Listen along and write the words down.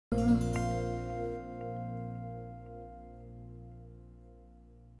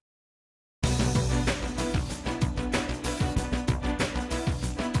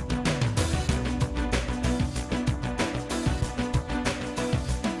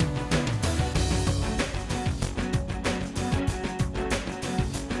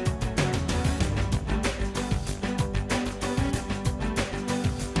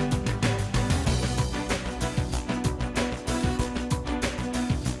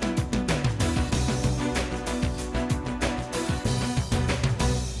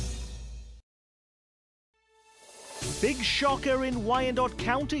Big shocker in Wyandotte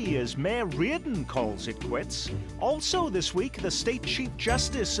County as Mayor Reardon calls it quits. Also this week, the state chief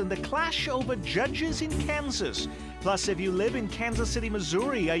justice and the clash over judges in Kansas. Plus, if you live in Kansas City,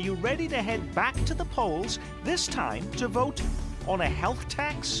 Missouri, are you ready to head back to the polls, this time to vote on a health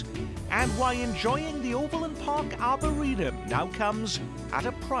tax? And why enjoying the Overland Park Arboretum now comes at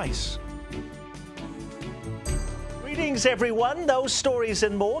a price. Greetings, everyone. Those stories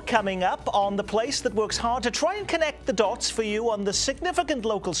and more coming up on the place that works hard to try and connect the dots for you on the significant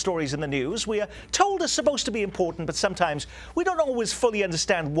local stories in the news we are told are supposed to be important, but sometimes we don't always fully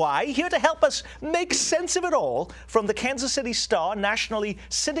understand why. Here to help us make sense of it all, from the Kansas City Star, nationally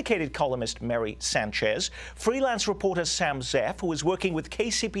syndicated columnist Mary Sanchez, freelance reporter Sam Zeff, who is working with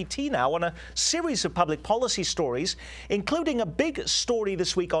KCPT now on a series of public policy stories, including a big story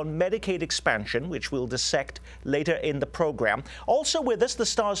this week on Medicaid expansion, which we'll dissect later in the program. Also with us, the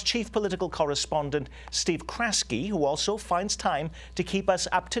Star's chief political correspondent, Steve Kraske, who also finds time to keep us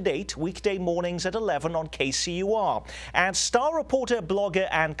up to date weekday mornings at 11 on KCUR, and Star reporter, blogger,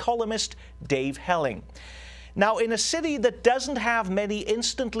 and columnist Dave Helling. Now, in a city that doesn't have many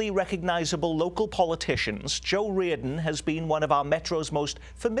instantly recognizable local politicians, Joe Reardon has been one of our metro's most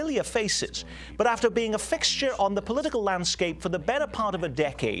familiar faces. But after being a fixture on the political landscape for the better part of a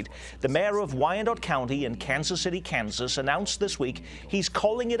decade, the mayor of Wyandotte County in Kansas City, Kansas, announced this week he's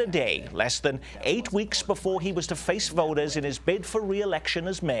calling it a day. Less than 8 weeks before he was to face voters in his bid for re-election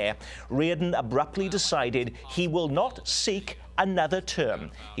as mayor, Reardon abruptly decided he will not seek another term.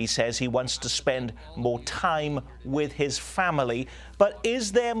 He says he wants to spend more time with his family. But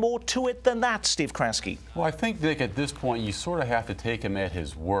is there more to it than that, Steve Kraske? Well, I think, Dick, at this point, you sort of have to take him at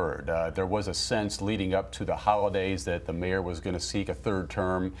his word. There was a sense leading up to the holidays that the mayor was going to seek a third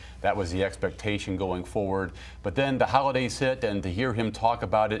term. That was the expectation going forward. But then the holidays hit, and to hear him talk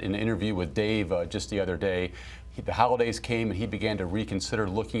about it in an interview with Dave just the other day, the holidays came and he began to reconsider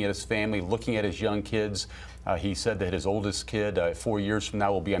looking at his family, looking at his young kids. He said that his oldest kid, 4 years from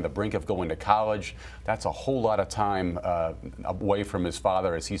now, will be on the brink of going to college. That's a whole lot of time away from his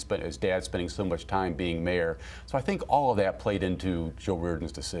father, as his dad spending so much time being mayor. So I think all of that played into Joe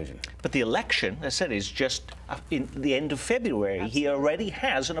Reardon's decision. But the election, as I said, is just in the end of February. Absolutely. He already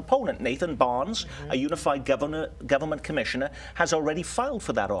has an opponent. Nathan Barnes, a unified government commissioner, has already filed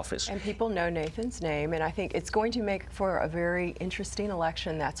for that office. And people know Nathan's name, and I think it's going to make for a very interesting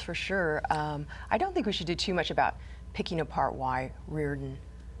election, that's for sure. I don't think we should do too much about picking apart why Reardon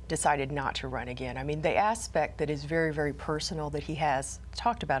decided not to run again. I mean, the aspect that is very, very personal that he has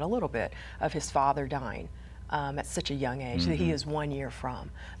talked about a little bit of his father dying at such a young age that he is 1 year from.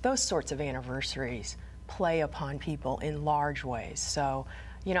 Those sorts of anniversaries play upon people in large ways. So,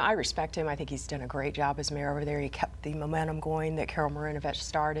 you know, I respect him. I think he's done a great job as mayor over there. He kept the momentum going that Carol Marinovich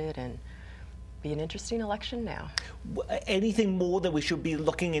started, and be an interesting election now. Anything more that we should be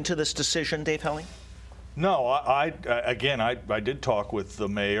looking into this decision, Dave Helling? No, again, I did talk with the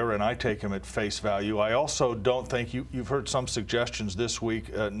mayor, and I take him at face value. I also don't think you've heard some suggestions this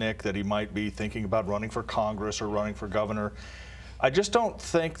week, Nick, that he might be thinking about running for Congress or running for governor. I just don't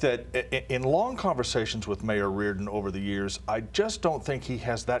think that, in long conversations with Mayor Reardon over the years, I just don't think he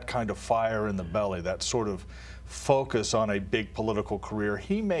has that kind of fire in the belly, that sort of focus on a big political career.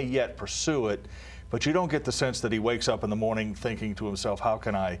 He may yet pursue it, but you don't get the sense that he wakes up in the morning thinking to himself, how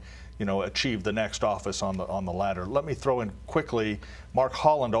can I, you know, achieve the next office on the ladder. Let me throw in quickly, Mark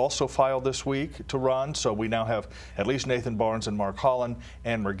Holland also filed this week to run, so we now have at least Nathan Barnes and Mark Holland.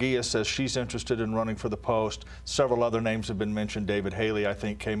 Ann Murguia says she's interested in running for the post. Several other names have been mentioned. David Haley, I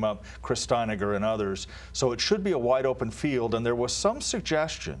think, came up, Chris Steiniger and others. So it should be a wide open field, and there was some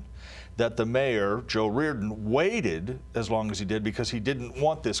suggestion that the mayor, Joe Reardon, waited as long as he did because he didn't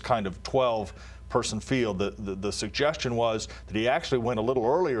want this kind of 12-person field. The suggestion was that he actually went a little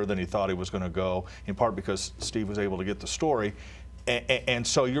earlier than he thought he was going to go, in part because Steve was able to get the story. And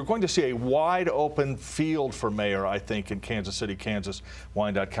so you're going to see a wide open field for mayor, I think, in Kansas City, Kansas,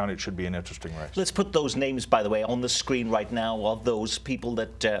 Wyandotte County. It should be an interesting race. Let's put those names, by the way, on the screen right now of those people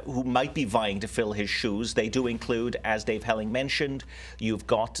that who might be vying to fill his shoes. They do include, as Dave Helling mentioned, you've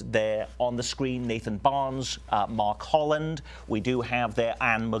got there on the screen Nathan Barnes, Mark Holland. We do have there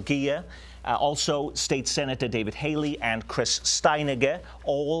Ann Murguia. Also, State Senator David Haley and Chris Steiniger,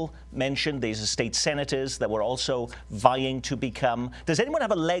 all mentioned. These are state senators that were also vying to become. Does anyone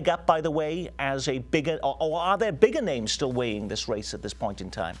have a leg up, by the way, as a bigger, or are there bigger names still weighing this race at this point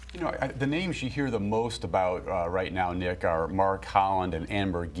in time? You know, the names you hear the most about right now, Nick, are Mark Holland and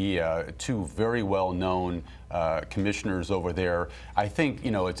Ann Murguia, two very well-known commissioners over there. I think,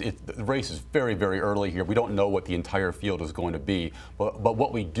 you know, the race is very, very early here. We don't know what the entire field is going to be, but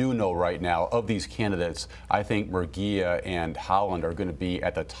what we do know right now of these candidates, I think Murguia and Haaland are going to be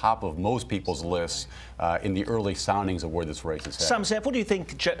at the top of most people's lists in the early soundings of where this race is headed. Sam Zeff, what do you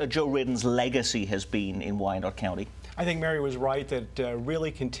think Joe Reardon's legacy has been in Wyandotte County? I think Mary was right that really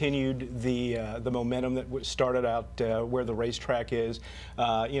continued the momentum that started out where the racetrack is.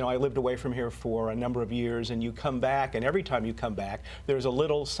 You know, I lived away from here for a number of years, and you come back, and every time you come back, there's a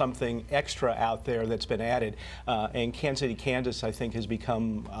little something extra out there that's been added. And Kansas City, Kansas, I think, has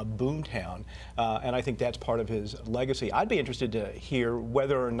become a boom town, and I think that's part of his legacy. I'd be interested to hear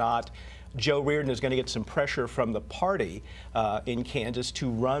whether or not Joe Reardon is going to get some pressure from the party in Kansas to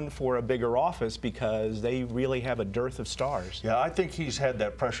run for a bigger office because they really have a dearth of stars. Yeah, I think he's had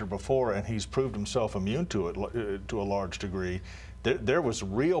that pressure before, and he's proved himself immune to it to a large degree. There was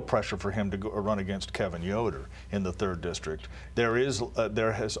real pressure for him to run against Kevin Yoder in the 3rd District. There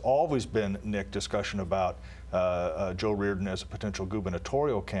has always been, Nick, discussion about Joe Reardon as a potential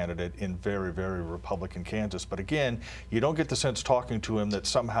gubernatorial candidate in very, very Republican Kansas. But again, you don't get the sense talking to him that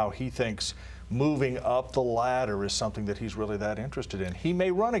somehow he thinks moving up the ladder is something that he's really that interested in. He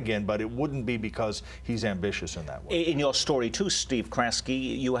may run again, but it wouldn't be because he's ambitious in that way. In your story too, Steve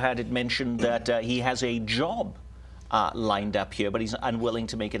Kraske, you had it mentioned that he has a job lined up here, but he's unwilling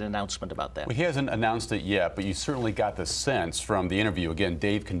to make an announcement about that. Well, he hasn't announced it yet, but you certainly got the sense from the interview, again,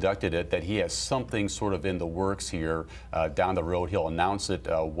 Dave conducted it, that he has something sort of in the works here down the road. He'll announce it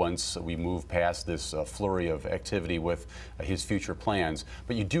once we move past this flurry of activity with his future plans.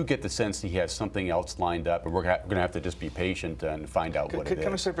 But you do get the sense he has something else lined up, and we're going to have to just be patient and find out what it is.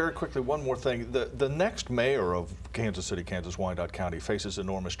 Can I say very quickly one more thing? The next mayor of Kansas City, Kansas, Wyandotte County faces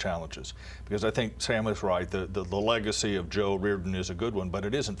enormous challenges, because I think Sam is right. The legacy of Joe Reardon is a good one, but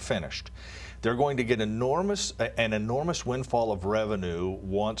it isn't finished. They're going to get an enormous windfall of revenue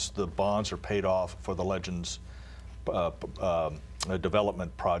once the bonds are paid off for the Legends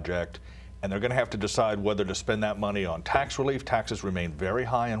development project, and they're going to have to decide whether to spend that money on tax relief. Taxes remain very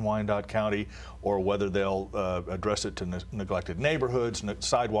high in Wyandotte County, or whether they'll address it to neglected neighborhoods,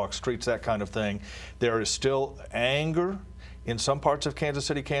 sidewalks, streets, that kind of thing. There is still anger in some parts of Kansas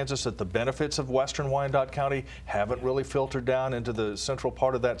City, Kansas, that the benefits of western Wyandotte County haven't really filtered down into the central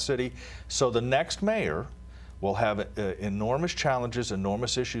part of that city. So the next mayor will have enormous challenges,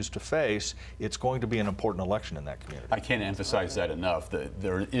 enormous issues to face. It's going to be an important election in that community. I can't emphasize that enough.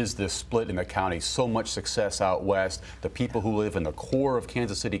 There is this split in the county, so much success out west. The people who live in the core of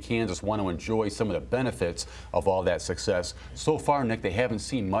Kansas City, Kansas want to enjoy some of the benefits of all that success. So far, Nick, they haven't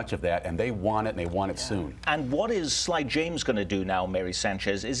seen much of that, and they want it, and they want it soon. And what is Sly James going to do now, Mary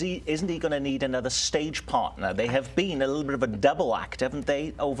Sanchez? Isn't he going to need another stage partner? They have been a little bit of a double act, haven't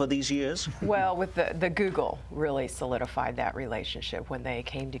they, over these years? Well, with the Google really solidified that relationship when they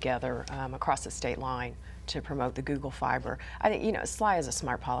came together across the state line to promote the Google Fiber. I think, you know, Sly is a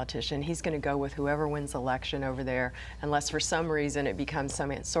smart politician. He's going to go with whoever wins the election over there, unless for some reason it becomes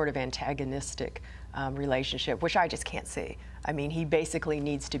some sort of antagonistic relationship, which I just can't see. I mean, he basically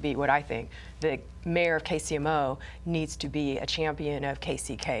needs to be what I think the mayor of KCMO needs to be a champion of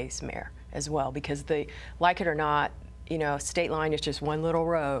KCK's mayor as well, because like it or not, you know, state line is just one little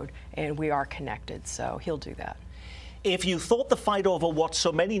road, and we are connected, so he'll do that. If you thought the fight over what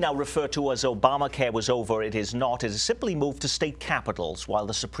so many now refer to as Obamacare was over, it is not. It has simply moved to state capitals. While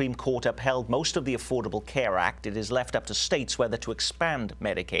the Supreme Court upheld most of the Affordable Care Act, it is left up to states whether to expand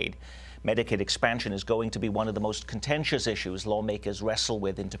Medicaid. Medicaid expansion is going to be one of the most contentious issues lawmakers wrestle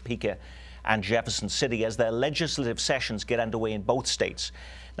with in Topeka and Jefferson City as their legislative sessions get underway in both states.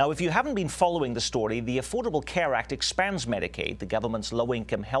 Now, if you haven't been following the story, the Affordable Care Act expands Medicaid, the government's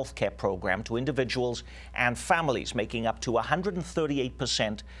low-income health care program, to individuals and families making up to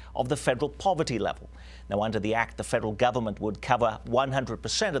 138% of the federal poverty level. Now, under the act, the federal government would cover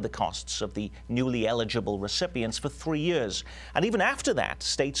 100% of the costs of the newly eligible recipients for 3 years. And even after that,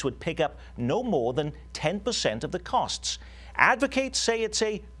 states would pick up no more than 10% of the costs. Advocates say it's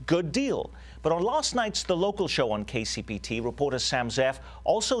a good deal. But on last night's The Local Show on KCPT, reporter Sam Zeff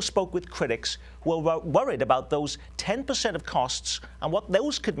also spoke with critics who are worried about those 10% of costs and what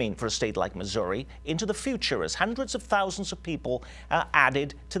those could mean for a state like Missouri into the future as hundreds of thousands of people are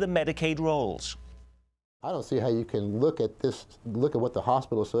added to the Medicaid rolls. I don't see how you can look at what the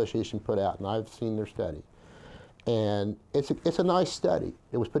Hospital Association put out, and I've seen their study. And it's a nice study.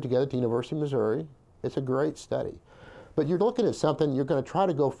 It was put together at the University of Missouri. It's a great study. But you're looking at something, you're going to try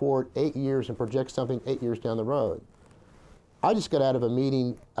to go forward 8 years and project something 8 years down the road. I just got out of a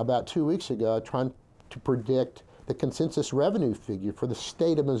meeting about 2 weeks ago trying to predict the consensus revenue figure for the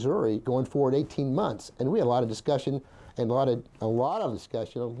state of Missouri going forward 18 months. And we had a lot of discussion and a lot of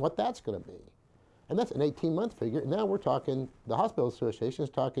discussion on what that's going to be. And that's an 18-month figure. Now we're talking, the Hospital Association is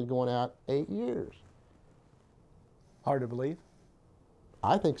talking going out 8 years. Hard to believe.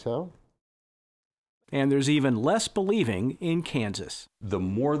 I think so. And there's even less believing in Kansas. The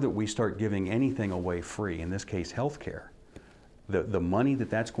more that we start giving anything away free, in this case health care, the money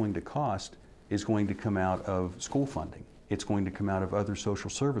that's going to cost is going to come out of school funding. It's going to come out of other social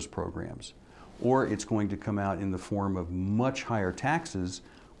service programs. Or it's going to come out in the form of much higher taxes,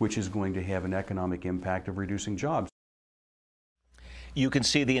 which is going to have an economic impact of reducing jobs. You can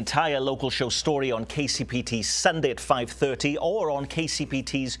see the entire local show story on KCPT Sunday at 5:30 or on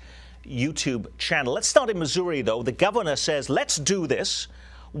KCPT's YouTube channel. Let's start in Missouri, though. The governor says, let's do this.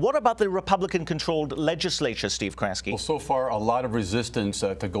 What about the Republican-controlled legislature, Steve Kraske? Well, so far, a lot of resistance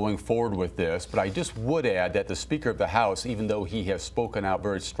to going forward with this, but I just would add that the Speaker of the House, even though he has spoken out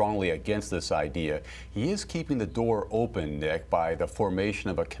very strongly against this idea, he is keeping the door open, Nick, by the formation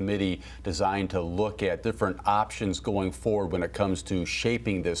of a committee designed to look at different options going forward when it comes to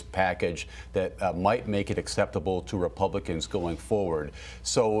shaping this package that might make it acceptable to Republicans going forward.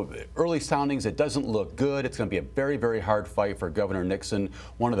 So early soundings, it doesn't look good. It's going to be a very, very hard fight for Governor Nixon.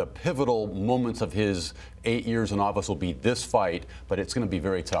 One of the pivotal moments of his 8 years in office will be this fight, but it's going to be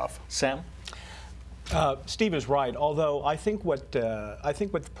very tough. Sam? Steve is right. Although I think what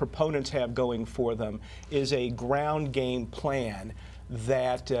the proponents have going for them is a ground game plan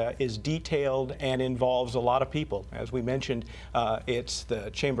that is detailed and involves a lot of people. As we mentioned, it's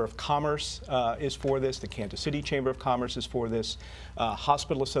the Chamber of Commerce is for this, the Kansas City Chamber of Commerce is for this,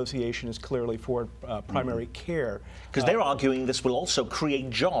 Hospital Association is clearly for primary care. Because they're arguing this will also create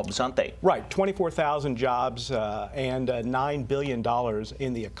jobs, aren't they? Right, 24,000 jobs and $9 billion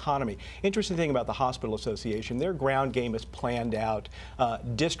in the economy. Interesting thing about the Hospital Association, their ground game is planned out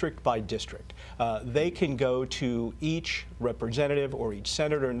district by district. They can go to each representative or each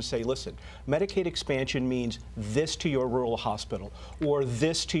senator and say, listen, Medicaid expansion means this to your rural hospital or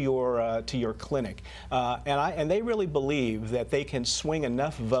this to your clinic. And they really believe that they can swing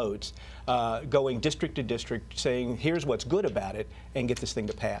enough votes going district to district saying here's what's good about it and get this thing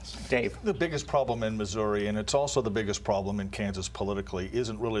to pass. Dave? The biggest problem in Missouri, and it's also the biggest problem in Kansas politically,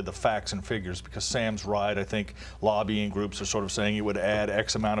 isn't really the facts and figures, because Sam's right. I think lobbying groups are sort of saying it would add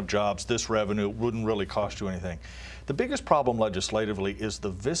X amount of jobs, this revenue wouldn't really cost you anything. The biggest problem legislatively is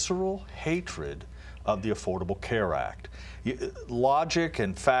the visceral hatred of the Affordable Care Act. Logic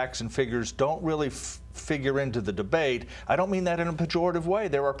and facts and figures don't really figure into the debate. I don't mean that in a pejorative way.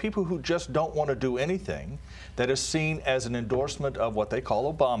 There are people who just don't want to do anything that is seen as an endorsement of what they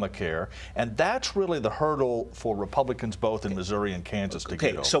call Obamacare, and that's really the hurdle for Republicans both in Missouri and Kansas to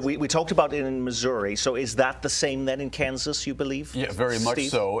get over. So we talked about it in Missouri. So is that the same then in Kansas, you believe? Yeah, very much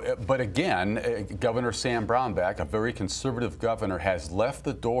Steve? so. But again, Governor Sam Brownback, a very conservative governor, has left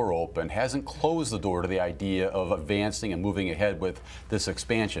the door open, hasn't closed the door to the idea of advancing and moving ahead with this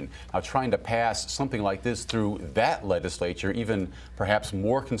expansion. Now, trying to pass something like this through that legislature, even perhaps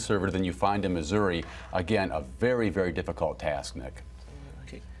more conservative than you find in Missouri, again, a very, very difficult task, Nick.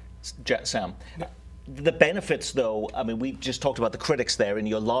 Okay. Sam, the benefits, though, I mean, we just talked about the critics there in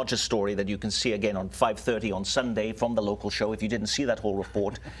your largest story that you can see again on 5:30 on Sunday from the local show if you didn't see that whole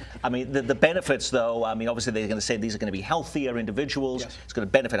report. I mean, the benefits, though, I mean, obviously they're going to say these are going to be healthier individuals. Yes. It's going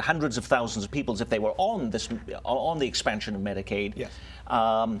to benefit hundreds of thousands of people if they were on the expansion of Medicaid. Yes.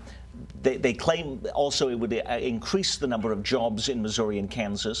 They claim also it would increase the number of jobs in Missouri and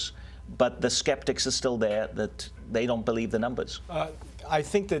Kansas, but the skeptics are still there that they don't believe the numbers. I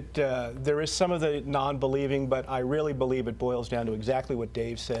think that there is some of the non-believing, but I really believe it boils down to exactly what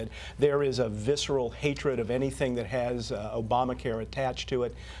Dave said. There is a visceral hatred of anything that has Obamacare attached to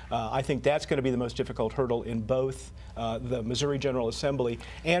it. I think that's going to be the most difficult hurdle in both the Missouri General Assembly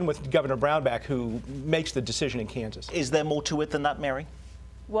and with Governor Brownback, who makes the decision in Kansas. Is there more to it than that, Mary?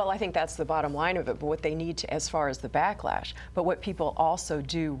 Well, I think that's the bottom line of it, but what they need to, as far as the backlash, but what people also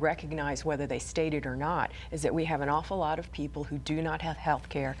do recognize, whether they state it or not, is that we have an awful lot of people who do not have health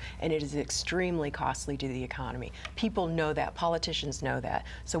care, and it is extremely costly to the economy. People know that, politicians know that,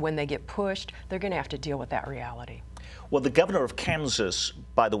 so when they get pushed, they're going to have to deal with that reality. Well, the governor of Kansas,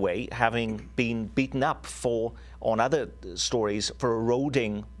 by the way, having been beaten up on other stories for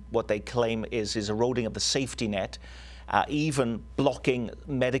eroding what they claim is eroding of the safety net, even blocking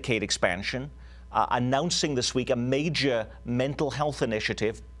Medicaid expansion, announcing this week a major mental health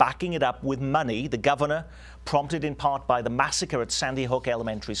initiative, backing it up with money. The governor, prompted in part by the massacre at Sandy Hook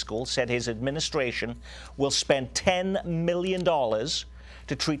Elementary School, said his administration will spend $10 million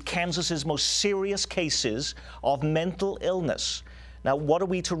to treat Kansas's most serious cases of mental illness. Now, what are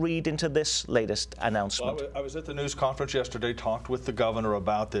we to read into this latest announcement? Well, I was at the news conference yesterday, talked with the governor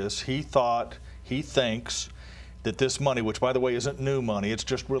about this. He thinks that this money, which by the way isn't new money, it's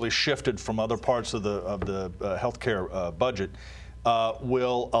just really shifted from other parts of the healthcare budget,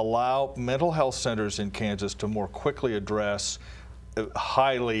 will allow mental health centers in Kansas to more quickly address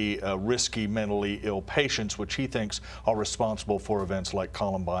highly risky mentally ill patients, which he thinks are responsible for events like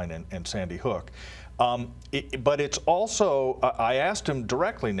Columbine and Sandy Hook. But it's also, I asked him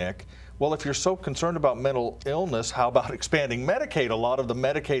directly, Nick, well, if you're so concerned about mental illness, how about expanding Medicaid? A lot of the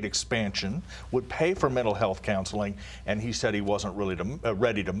Medicaid expansion would pay for mental health counseling, and he said he wasn't really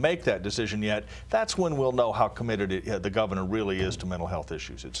ready to make that decision yet. That's when we'll know how committed the governor really is to mental health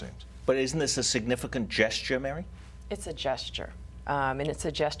issues, it seems. But isn't this a significant gesture, Mary? It's a gesture. And it's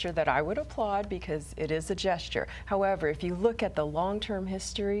a gesture that I would applaud because it is a gesture. However, if you look at the long-term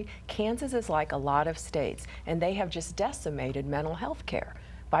history, Kansas is like a lot of states, and they have just decimated mental health care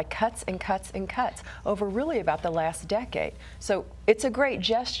by cuts and cuts and cuts over really about the last decade. So it's a great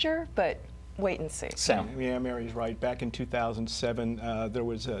gesture, but wait and see. Sam. Yeah, Mary's right. Back in 2007, there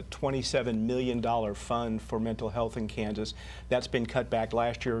was a $27 million fund for mental health in Kansas. That's been cut back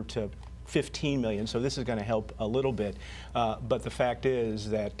last year to $15 million, so this is going to help a little bit. But the fact is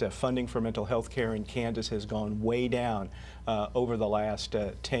that funding for mental health care in Kansas has gone way down over the last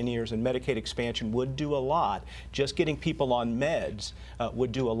 10 years, and Medicaid expansion would do a lot. Just getting people on meds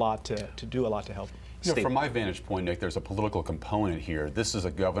would do a lot to help. You know, from my vantage point, Nick, there's a political component here. This is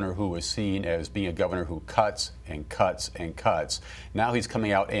a governor who is seen as being a governor who cuts and cuts and cuts. Now he's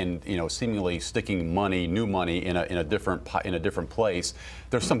coming out and, you know, seemingly sticking money, new money, in a different place.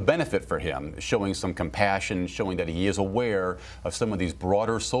 There's some benefit for him, showing some compassion, showing that he is aware of some of these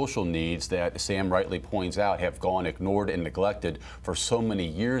broader social needs that Sam rightly points out have gone ignored and neglected for so many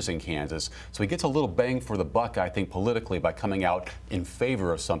years in Kansas. So he gets a little bang for the buck, I think, politically by coming out in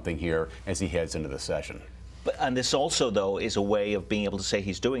favor of something here as he heads into the session. And this also, though, is a way of being able to say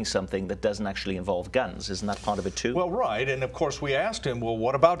he's doing something that doesn't actually involve guns. Isn't that part of it, too? Well, right. And, of course, we asked him, well,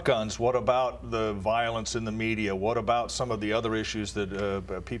 what about guns? What about the violence in the media? What about some of the other issues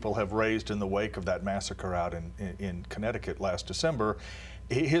that people have raised in the wake of that massacre out in Connecticut last December?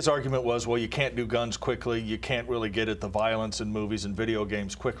 His argument was, well, you can't do guns quickly. You can't really get at the violence in movies and video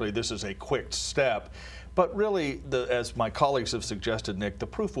games quickly. This is a quick step. But really, as my colleagues have suggested, Nick, the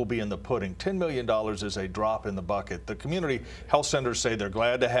proof will be in the pudding. $10 million is a drop in the bucket. The community health centers say they're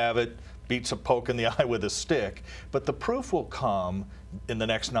glad to have it, beats a poke in the eye with a stick. But the proof will come in the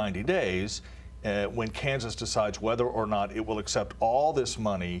next 90 days when Kansas decides whether or not it will accept all this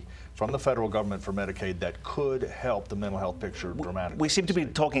money from the federal government for Medicaid that could help the mental health picture dramatically. We seem to be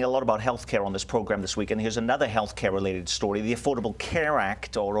talking a lot about health care on this program this week, and here's another health care related story. The Affordable Care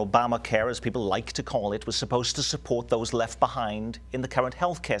Act, or Obamacare as people like to call it, was supposed to support those left behind in the current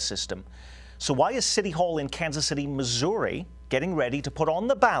health care system. So why is City Hall in Kansas City, Missouri, getting ready to put on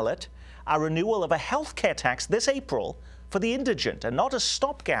the ballot a renewal of a health care tax this April for the indigent, and not a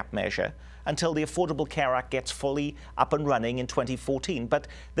stopgap measure until the Affordable Care Act gets fully up and running in 2014. But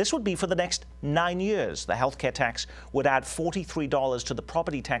this would be for the next 9 years. The health care tax would add $43 to the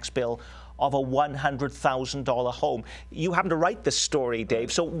property tax bill of a $100,000 home. You happen to write this story,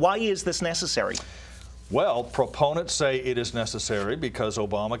 Dave, so why is this necessary? Well, proponents say it is necessary because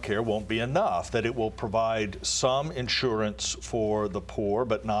Obamacare won't be enough, that it will provide some insurance for the poor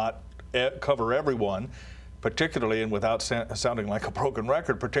but not cover everyone, particularly, and without sounding like a broken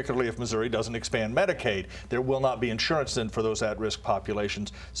record, particularly if Missouri doesn't expand Medicaid. There will not be insurance then for those at-risk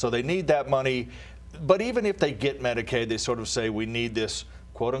populations. So they need that money. But even if they get Medicaid, they sort of say we need this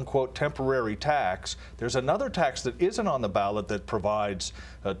quote-unquote temporary tax. There's another tax that isn't on the ballot that provides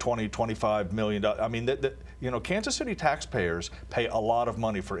 $25 million. I mean, you know, Kansas City taxpayers pay a lot of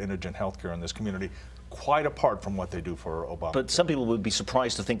money for indigent health care in this community, quite apart from what they do for Obama. But some people would be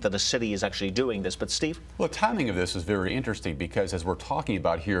surprised to think that a city is actually doing this. But Steve? Well, the timing of this is very interesting because as we're talking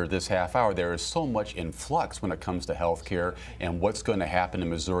about here this half hour, there is so much in flux when it comes to health care and what's going to happen in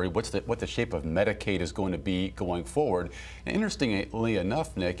Missouri, what the shape of Medicaid is going to be going forward. And interestingly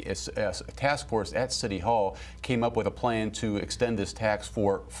enough, Nick, a task force at City Hall came up with a plan to extend this tax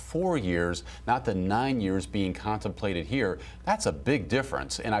for 4 years, not the 9 years being contemplated here. That's a big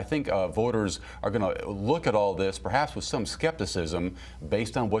difference. And I think voters are going to look at all this perhaps with some skepticism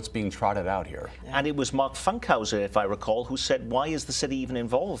based on what's being trotted out here. And it was Mark Funkhauser, if I recall, who said, why is the city even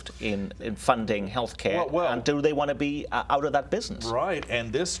involved in funding healthcare? And do they want to be out of that business? Right,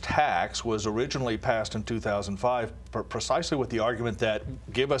 and this tax was originally passed in 2005 precisely with the argument that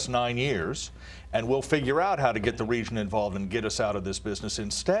give us 9 years and we'll figure out how to get the region involved and get us out of this business.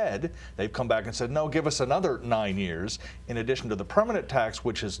 Instead, they've come back and said, no, give us another 9 years in addition to the permanent tax,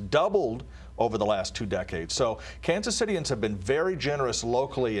 which has doubled over the last 2 decades. So Kansas Cityans have been very generous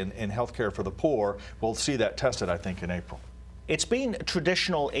locally in health care for the poor. We'll see that tested, I think, in April. It's been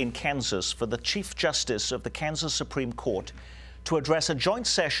traditional in Kansas for the Chief Justice of the Kansas Supreme Court to address a joint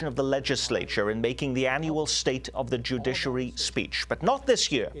session of the legislature in making the annual State of the Judiciary speech. But not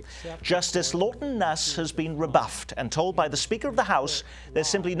this year. Justice Lorton Nuss has been rebuffed and told by the Speaker of the House there's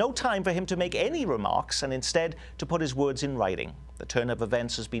simply no time for him to make any remarks and instead to put his words in writing. The turn of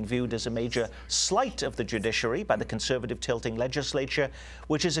events has been viewed as a major slight of the judiciary by the conservative-tilting legislature,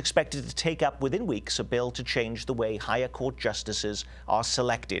 which is expected to take up within weeks a bill to change the way higher court justices are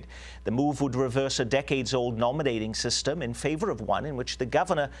selected. The move would reverse a decades-old nominating system in favor of one in which the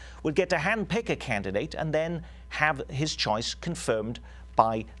governor would get to handpick a candidate and then have his choice confirmed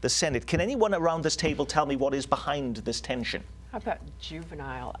by the Senate. Can anyone around this table tell me what is behind this tension? How about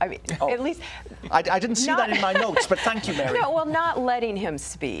juvenile? I mean, at least... I didn't see that in my notes, but thank you, Mary. No, well, not letting him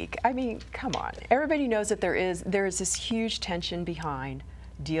speak. I mean, come on. Everybody knows that there is this huge tension behind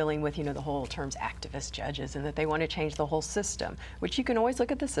dealing with, the whole terms activist judges and that they want to change the whole system, which you can always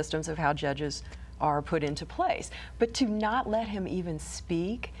look at the systems of how judges are put into place. But to not let him even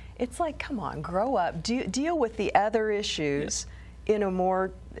speak, it's like, come on, grow up, deal with the other issues in a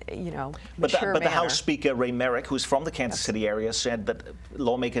more, mature But the manner. House Speaker, Ray Merrick, who's from the Kansas City area, said that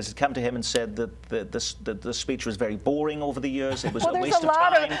lawmakers had come to him and said that the speech was very boring over the years. It was a waste of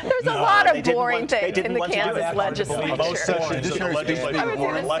time. There's a lot of boring things in the Kansas legislature. Most sessions of the legislature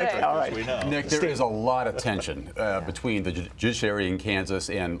are electric, as we know. Nick, there is a lot of tension between the judiciary in Kansas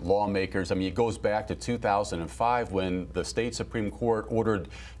and lawmakers. I mean, it goes back to 2005 when the state Supreme Court ordered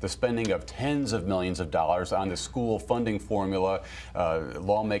the spending of tens of millions of dollars on the school funding formula.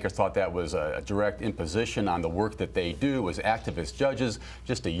 Lawmakers thought that was a direct imposition on the work that they do as activist judges.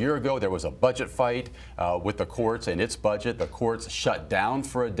 Just a year ago, there was a budget fight with the courts and its budget. The courts shut down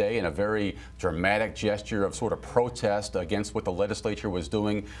for a day in a very dramatic gesture of sort of protest against what the legislature was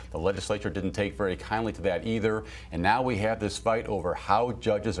doing. The legislature didn't take very kindly to that either. And now we have this fight over how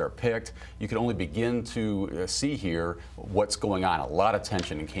judges are picked. You can only begin to see here what's going on. A lot of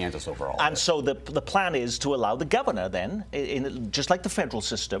tension in Kansas overall. And so the plan is to allow the governor then, just like the federal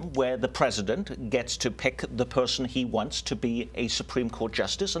system, where the president gets to pick the person he wants to be a Supreme Court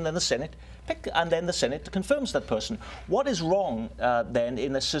justice, and then the Senate confirms that person. What is wrong then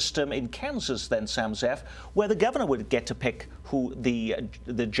in a system in Kansas then, Sam Zeff, where the governor would get to pick who the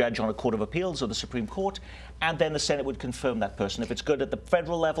judge on a court of appeals or the Supreme Court, and then the Senate would confirm that person? If it's good at the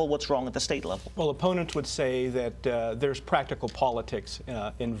federal level, what's wrong at the state level? Well, opponents would say that there's practical politics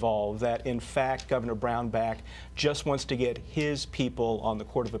involved, that in fact Governor Brownback just wants to get his people on the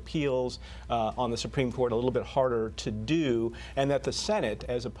Court of Appeals, on the Supreme Court, a little bit harder to do, and that the Senate,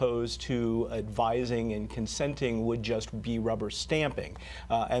 as opposed to advising and consenting, would just be rubber stamping.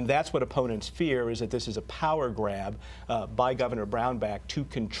 And that's what opponents fear, is that this is a power grab by Governor Brownback to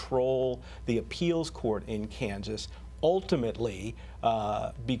control the appeals court in Kansas, ultimately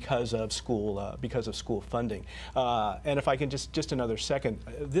because of school funding. And if I can just another second,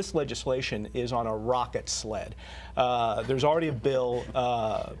 this legislation is on a rocket sled. There's already a bill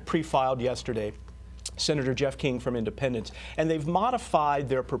pre-filed yesterday. Senator Jeff King from Independence, and they've modified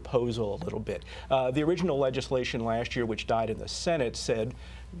their proposal a little bit. The original legislation last year, which died in the Senate, said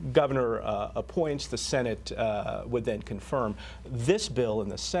governor appoints, the Senate would then confirm. This bill in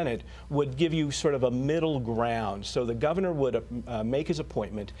the Senate would give you sort of a middle ground. So the governor would make his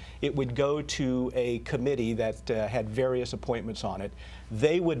appointment. It would go to a committee that had various appointments on it.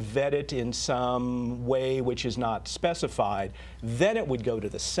 They would vet it in some way which is not specified. Then it would go to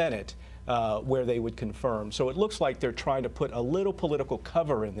the Senate, where they would confirm. So it looks like they're trying to put a little political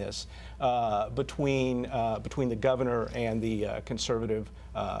cover in this between the governor and the conservative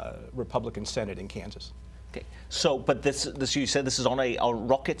Republican Senate in Kansas. Okay. So, but this you said this is on a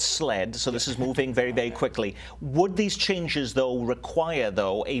rocket sled, so this is moving very, very quickly. Would these changes, though, require,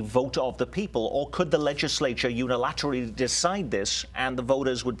 though, a vote of the people, or could the legislature unilaterally decide this and the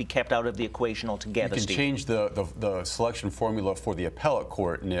voters would be kept out of the equation altogether, You can change the selection formula for the appellate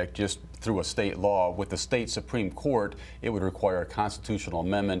court, Nick, just through a state law. With the state Supreme Court, it would require a constitutional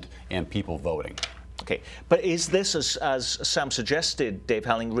amendment and people voting. Okay. But is this, as Sam suggested, Dave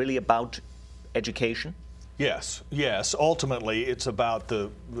Helling, really about education? Yes, yes. Ultimately, it's about the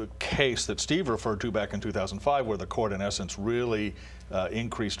case that Steve referred to back in 2005, where the court, in essence, really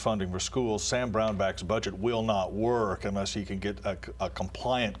increased funding for schools. Sam Brownback's budget will not work unless he can get a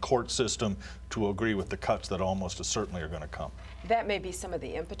compliant court system to agree with the cuts that almost certainly are going to come. That may be some of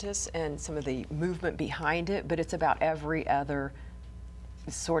the impetus and some of the movement behind it, but it's about every other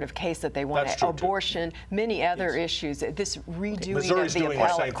sort of case that they want. Abortion, many other issues. This redoing Missouri's of the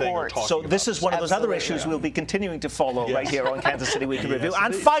appellate court. So this is one of those other issues we'll be continuing to follow right here on Kansas City Week in Review.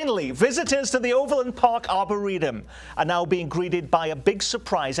 And finally, visitors to the Overland Park Arboretum are now being greeted by a big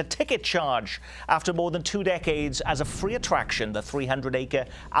surprise, a ticket charge. After more than 2 decades as a free attraction, the 300-acre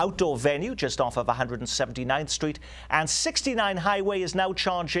outdoor venue just off of 179th Street and 69 Highway is now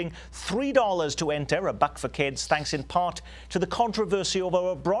charging $3 to enter, $1 for kids, thanks in part to the controversy over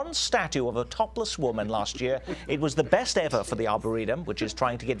a bronze statue of a topless woman last year. It was the best ever for the Arboretum, which is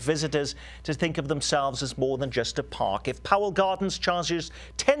trying to get visitors to think of themselves as more than just a park. If Powell Gardens charges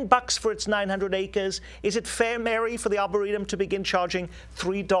 $10 for its 900 acres, is it fair, Mary, for the Arboretum to begin charging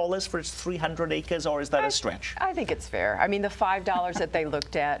 $3 for its 300 acres, or is that a stretch? I think it's fair. I mean, the $5 that they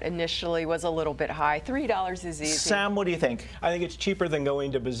looked at initially was a little bit high. $3 is easy. Sam, what do you think? I think it's cheaper than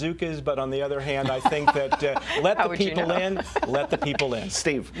going to Bazookas, but on the other hand, I think that let the people in, let the people in.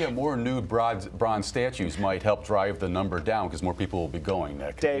 Steve. Yeah, more nude bronze statues might help drive the number down because more people will be going,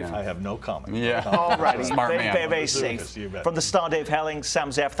 Nick. Dave. Yeah. I have no comment. Yeah. All right. Smart man. Very, very safe. From the Star, Dave Helling,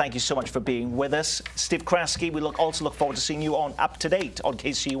 Sam Zeff, thank you so much for being with us. Steve Kraske, we also look forward to seeing you on Up to Date on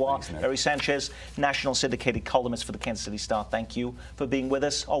KCUR. Thanks, Mary Sanchez, national syndicated columnist for the Kansas City Star. Thank you for being with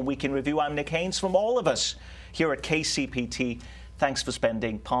us on Week in Review. I'm Nick Haynes. From all of us here at KCPT, thanks for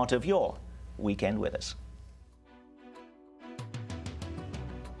spending part of your weekend with us.